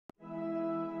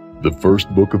The first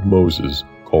book of Moses,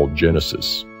 called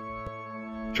Genesis.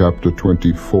 Chapter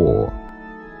 24.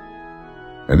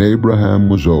 And Abraham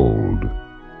was old,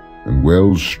 and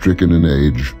well stricken in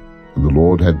age, and the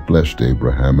Lord had blessed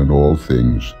Abraham in all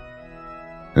things.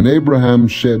 And Abraham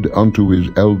said unto his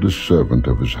eldest servant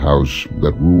of his house,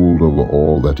 that ruled over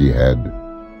all that he had,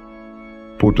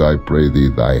 Put, I pray thee,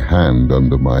 thy hand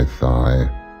under my thigh,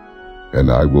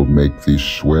 and I will make thee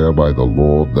swear by the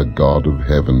Lord, the God of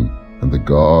heaven, and the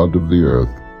God of the earth,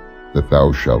 that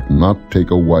thou shalt not take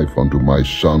a wife unto my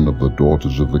son of the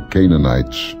daughters of the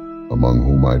Canaanites, among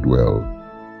whom I dwell,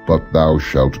 but thou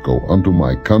shalt go unto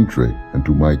my country and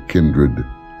to my kindred,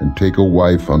 and take a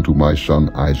wife unto my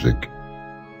son Isaac.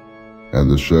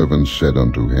 And the servant said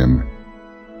unto him,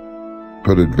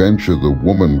 Peradventure the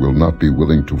woman will not be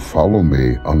willing to follow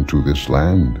me unto this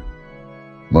land.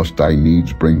 Must I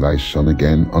needs bring thy son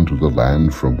again unto the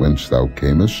land from whence thou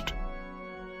camest?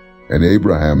 And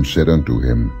Abraham said unto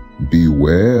him,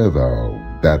 Beware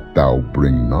thou that thou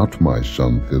bring not my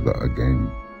son thither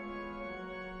again.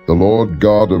 The Lord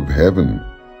God of heaven,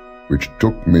 which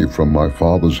took me from my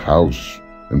father's house,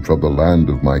 and from the land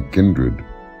of my kindred,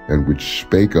 and which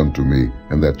spake unto me,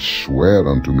 and that sware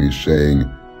unto me, saying,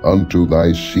 Unto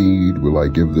thy seed will I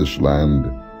give this land,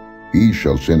 he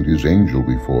shall send his angel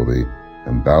before thee,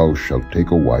 and thou shalt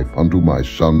take a wife unto my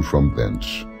son from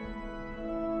thence.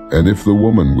 And if the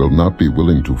woman will not be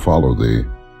willing to follow thee,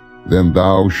 then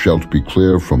thou shalt be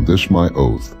clear from this my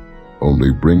oath,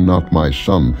 only bring not my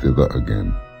son thither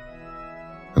again.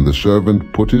 And the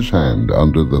servant put his hand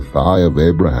under the thigh of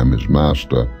Abraham his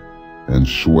master, and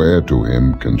sware to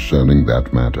him concerning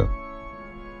that matter.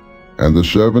 And the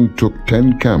servant took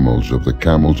 10 camels of the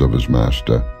camels of his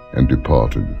master, and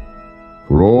departed.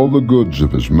 For all the goods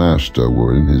of his master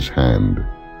were in his hand.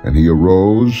 And he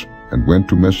arose, and went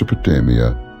to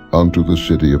Mesopotamia, unto the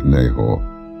city of Nahor.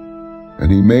 And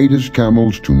he made his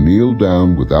camels to kneel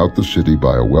down without the city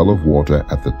by a well of water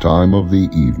at the time of the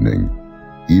evening,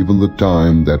 even the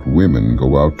time that women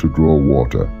go out to draw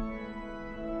water.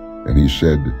 And he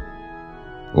said,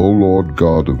 O Lord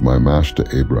God of my master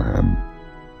Abraham,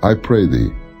 I pray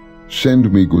thee,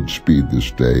 send me good speed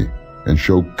this day, and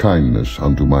show kindness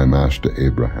unto my master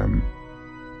Abraham.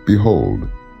 Behold,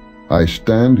 I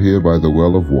stand here by the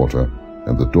well of water,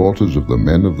 and the daughters of the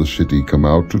men of the city come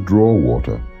out to draw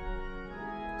water.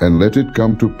 And let it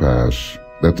come to pass,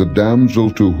 that the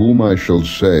damsel to whom I shall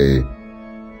say,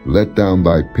 Let down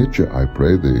thy pitcher, I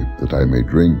pray thee, that I may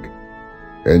drink,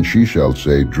 and she shall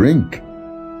say, Drink,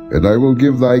 and I will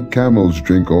give thy camels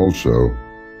drink also.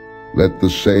 Let the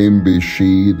same be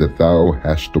she that thou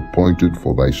hast appointed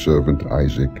for thy servant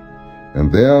Isaac,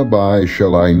 and thereby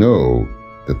shall I know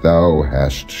that thou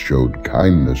hast showed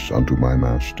kindness unto my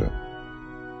master.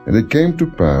 And it came to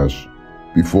pass,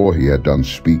 before he had done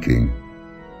speaking,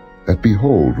 that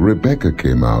behold, Rebekah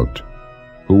came out,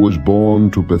 who was born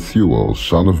to Bethuel,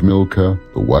 son of Milcah,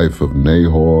 the wife of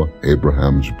Nahor,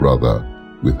 Abraham's brother,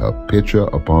 with her pitcher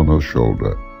upon her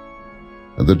shoulder.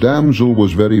 And the damsel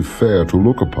was very fair to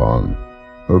look upon,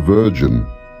 a virgin,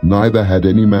 neither had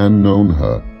any man known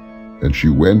her. And she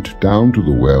went down to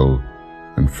the well,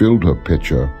 and filled her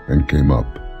pitcher, and came up.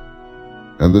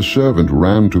 And the servant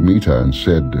ran to meet her, and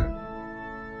said,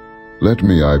 Let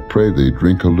me, I pray thee,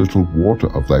 drink a little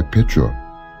water of thy pitcher.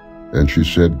 And she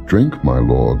said, Drink, my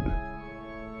lord.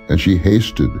 And she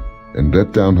hasted, and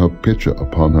let down her pitcher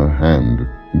upon her hand,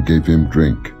 and gave him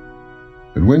drink.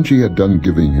 And when she had done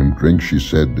giving him drink, she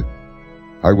said,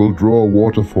 I will draw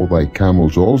water for thy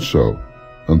camels also,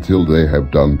 until they have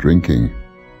done drinking.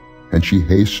 And she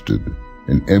hasted,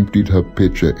 and emptied her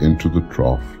pitcher into the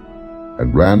trough,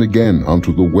 and ran again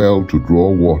unto the well to draw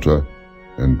water,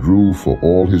 and drew for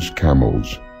all his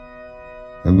camels.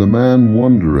 And the man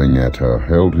wondering at her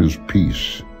held his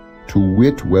peace, to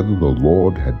wit whether the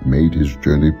Lord had made his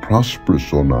journey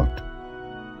prosperous or not.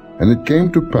 And it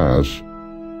came to pass,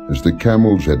 as the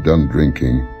camels had done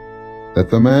drinking, that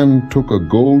the man took a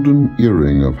golden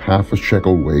earring of 1/2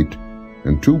 shekel weight,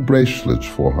 and 2 bracelets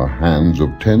for her hands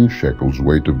of 10 shekels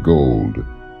weight of gold,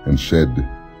 and said,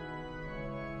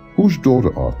 Whose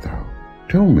daughter art thou?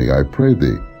 Tell me, I pray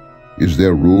thee, is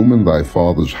there room in thy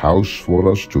father's house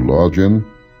for us to lodge in?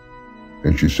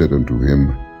 And she said unto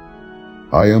him,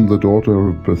 I am the daughter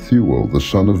of Bethuel, the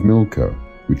son of Milcah,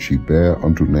 which he bare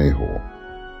unto Nahor.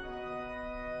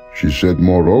 She said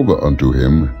moreover unto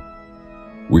him,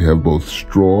 We have both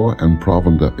straw and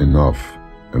provender enough,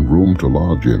 and room to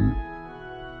lodge in.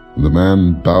 And the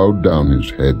man bowed down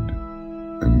his head,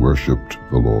 and worshipped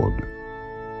the Lord.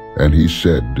 And he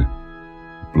said,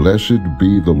 Blessed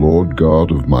be the Lord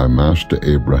God of my master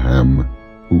Abraham,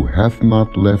 who hath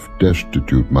not left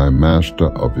destitute my master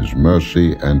of his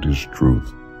mercy and his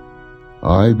truth.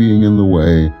 I being in the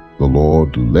way, the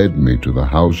Lord led me to the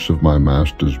house of my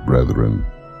master's brethren.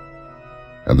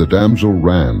 And the damsel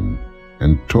ran,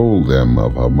 and told them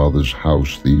of her mother's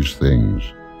house these things.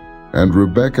 And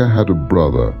Rebekah had a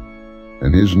brother,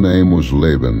 and his name was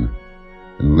Laban.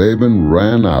 And Laban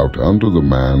ran out unto the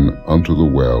man unto the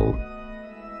well.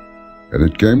 And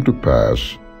it came to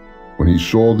pass, when he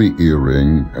saw the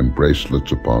earring and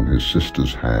bracelets upon his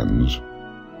sister's hands,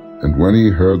 and when he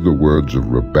heard the words of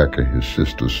Rebekah his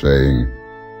sister, saying,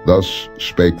 Thus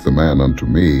spake the man unto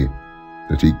me,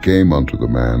 that he came unto the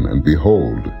man, and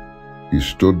behold, he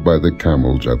stood by the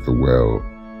camels at the well.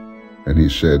 And he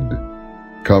said,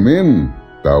 Come in,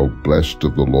 thou blessed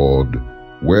of the Lord,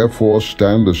 wherefore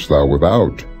standest thou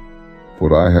without?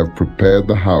 For I have prepared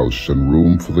the house and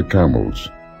room for the camels.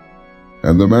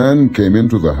 And the man came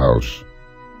into the house,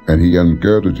 and he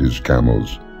ungirded his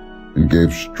camels, and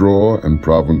gave straw and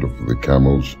provender for the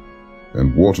camels,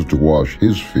 and water to wash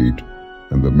his feet,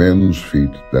 and the men's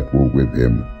feet that were with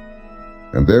him.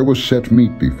 And there was set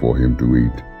meat before him to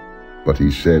eat. But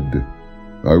he said,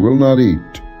 I will not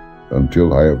eat,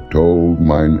 until I have told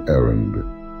mine errand.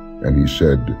 And he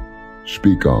said,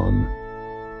 Speak on.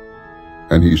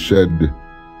 And he said,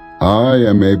 I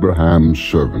am Abraham's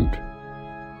servant,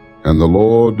 and the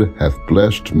Lord hath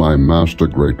blessed my master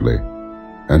greatly,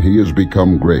 and he is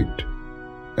become great.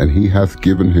 And he hath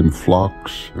given him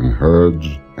flocks, and herds,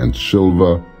 and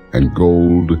silver, and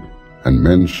gold, and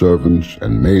men servants,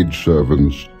 and maid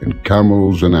servants, and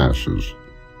camels, and asses.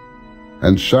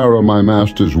 And Sarah my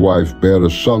master's wife bare a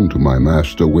son to my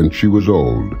master when she was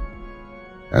old,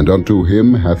 and unto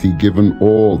him hath he given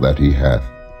all that he hath.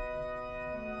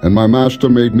 And my master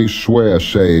made me swear,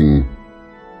 saying,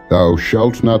 Thou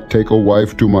shalt not take a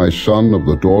wife to my son of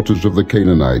the daughters of the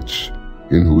Canaanites,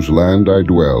 in whose land I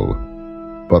dwell,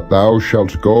 but thou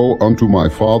shalt go unto my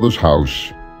father's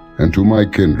house, and to my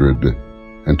kindred,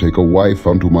 and take a wife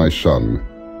unto my son.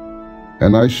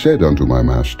 And I said unto my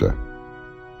master,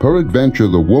 Peradventure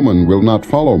the woman will not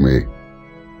follow me.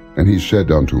 And he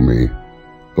said unto me,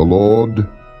 The Lord,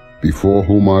 before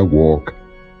whom I walk,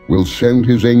 will send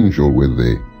his angel with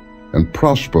thee, and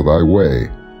prosper thy way.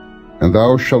 And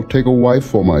thou shalt take a wife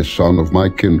for my son of my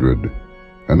kindred,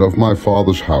 and of my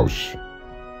father's house.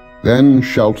 Then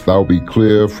shalt thou be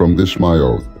clear from this my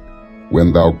oath,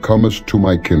 when thou comest to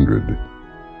my kindred.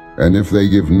 And if they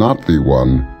give not thee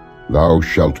one, thou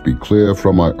shalt be clear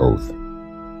from my oath.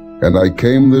 And I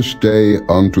came this day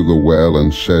unto the well,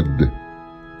 and said,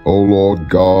 O Lord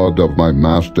God of my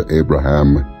master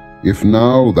Abraham, if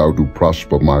now thou do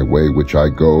prosper my way which I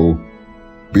go,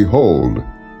 behold,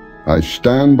 I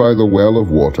stand by the well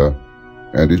of water,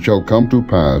 and it shall come to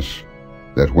pass,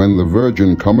 that when the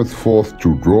virgin cometh forth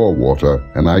to draw water,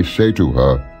 and I say to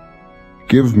her,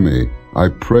 Give me, I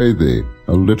pray thee,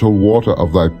 a little water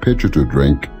of thy pitcher to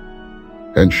drink,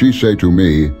 and she say to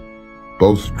me,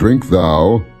 Both drink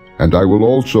thou, and I will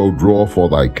also draw for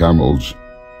thy camels,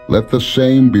 let the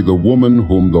same be the woman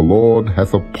whom the Lord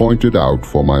hath appointed out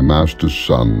for my master's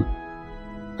son.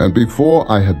 And before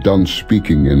I had done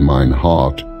speaking in mine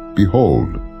heart,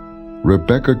 behold,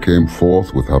 Rebekah came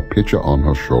forth with her pitcher on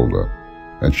her shoulder,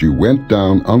 and she went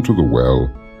down unto the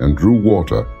well, and drew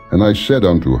water. And I said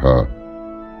unto her,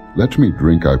 Let me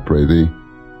drink, I pray thee.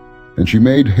 And she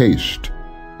made haste,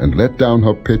 and let down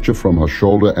her pitcher from her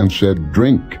shoulder, and said,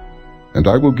 Drink, and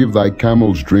I will give thy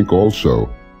camels drink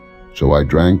also. So I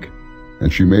drank,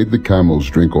 and she made the camels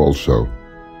drink also.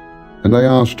 And I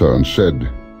asked her, and said,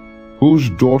 Whose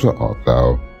daughter art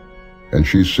thou? And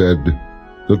she said,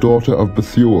 The daughter of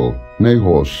Bethuel,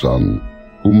 Nahor's son,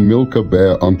 whom Milcah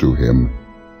bare unto him.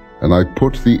 And I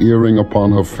put the earring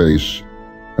upon her face,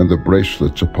 and the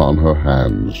bracelets upon her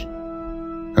hands.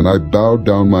 And I bowed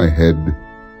down my head,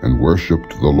 and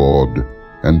worshipped the Lord,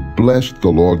 and blessed the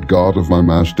Lord God of my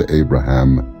master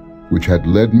Abraham, which had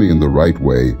led me in the right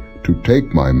way, to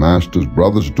take my master's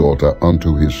brother's daughter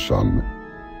unto his son.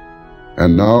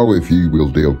 And now if ye will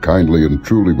deal kindly and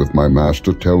truly with my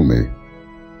master, tell me,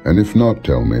 and if not,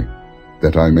 tell me,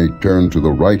 that I may turn to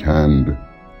the right hand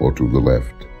or to the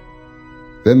left.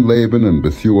 Then Laban and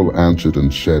Bethuel answered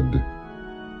and said,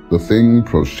 The thing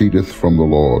proceedeth from the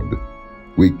Lord.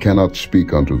 We cannot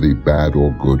speak unto thee bad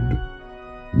or good.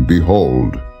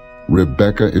 Behold,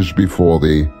 Rebekah is before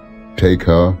thee. Take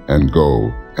her, and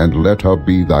go, and let her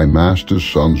be thy master's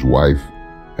son's wife,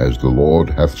 as the Lord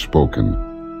hath spoken.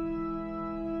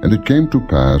 And it came to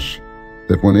pass,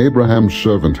 that when Abraham's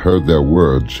servant heard their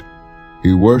words,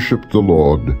 he worshipped the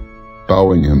Lord,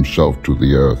 bowing himself to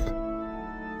the earth.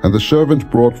 And the servant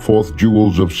brought forth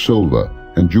jewels of silver,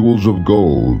 and jewels of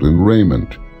gold, and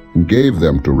raiment, and gave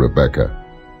them to Rebekah.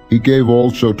 He gave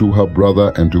also to her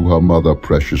brother and to her mother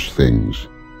precious things.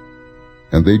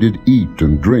 And they did eat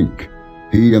and drink,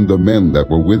 he and the men that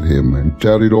were with him, and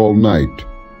tarried all night.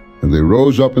 And they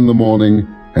rose up in the morning,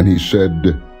 and he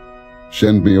said,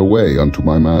 Send me away unto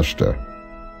my master.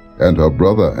 And her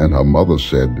brother and her mother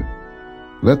said,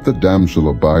 Let the damsel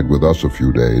abide with us a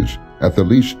few days, at the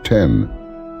least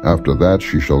 10. After that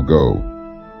she shall go.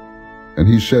 And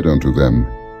he said unto them,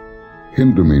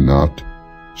 Hinder me not,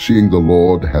 seeing the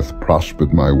Lord hath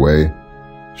prospered my way.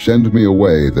 Send me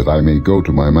away, that I may go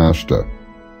to my master.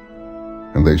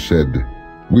 And they said,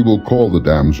 We will call the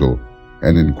damsel,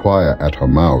 and inquire at her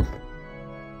mouth.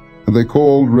 And they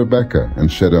called Rebekah,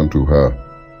 and said unto her,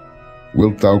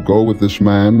 Wilt thou go with this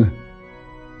man?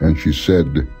 And she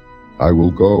said, I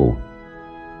will go.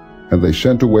 And they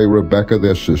sent away Rebekah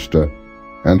their sister,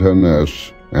 and her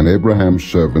nurse, and Abraham's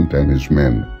servant and his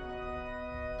men.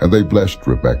 And they blessed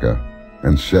Rebekah,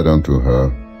 and said unto her,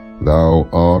 Thou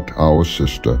art our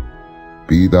sister.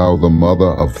 Be thou the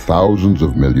mother of thousands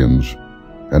of millions,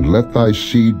 and let thy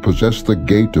seed possess the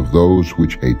gate of those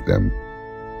which hate them.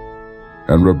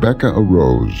 And Rebekah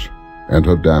arose, and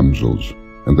her damsels,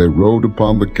 and they rode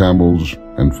upon the camels,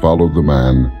 and followed the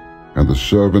man. And the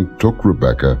servant took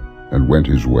Rebekah, and went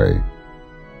his way.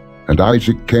 And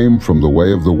Isaac came from the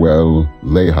way of the well,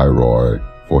 Lahairoi,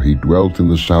 for he dwelt in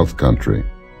the south country.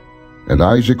 And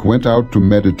Isaac went out to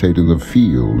meditate in the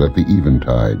field at the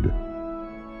eventide.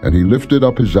 And he lifted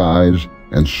up his eyes,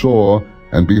 and saw,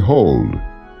 and behold,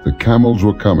 the camels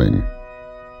were coming.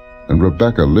 And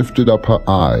Rebekah lifted up her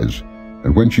eyes,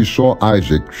 and when she saw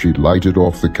Isaac, she lighted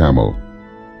off the camel.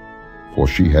 For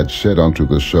she had said unto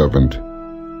the servant,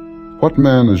 What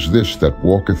man is this that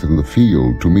walketh in the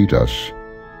field to meet us?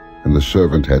 And the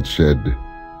servant had said,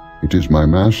 It is my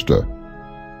master.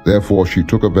 Therefore she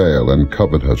took a veil and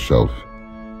covered herself.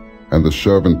 And the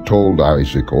servant told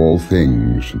Isaac all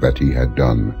things that he had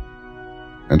done.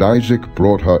 And Isaac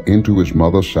brought her into his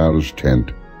mother Sarah's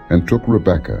tent, and took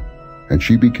Rebekah, and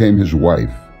she became his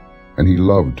wife, and he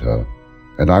loved her.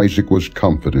 And Isaac was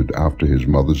comforted after his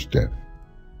mother's death.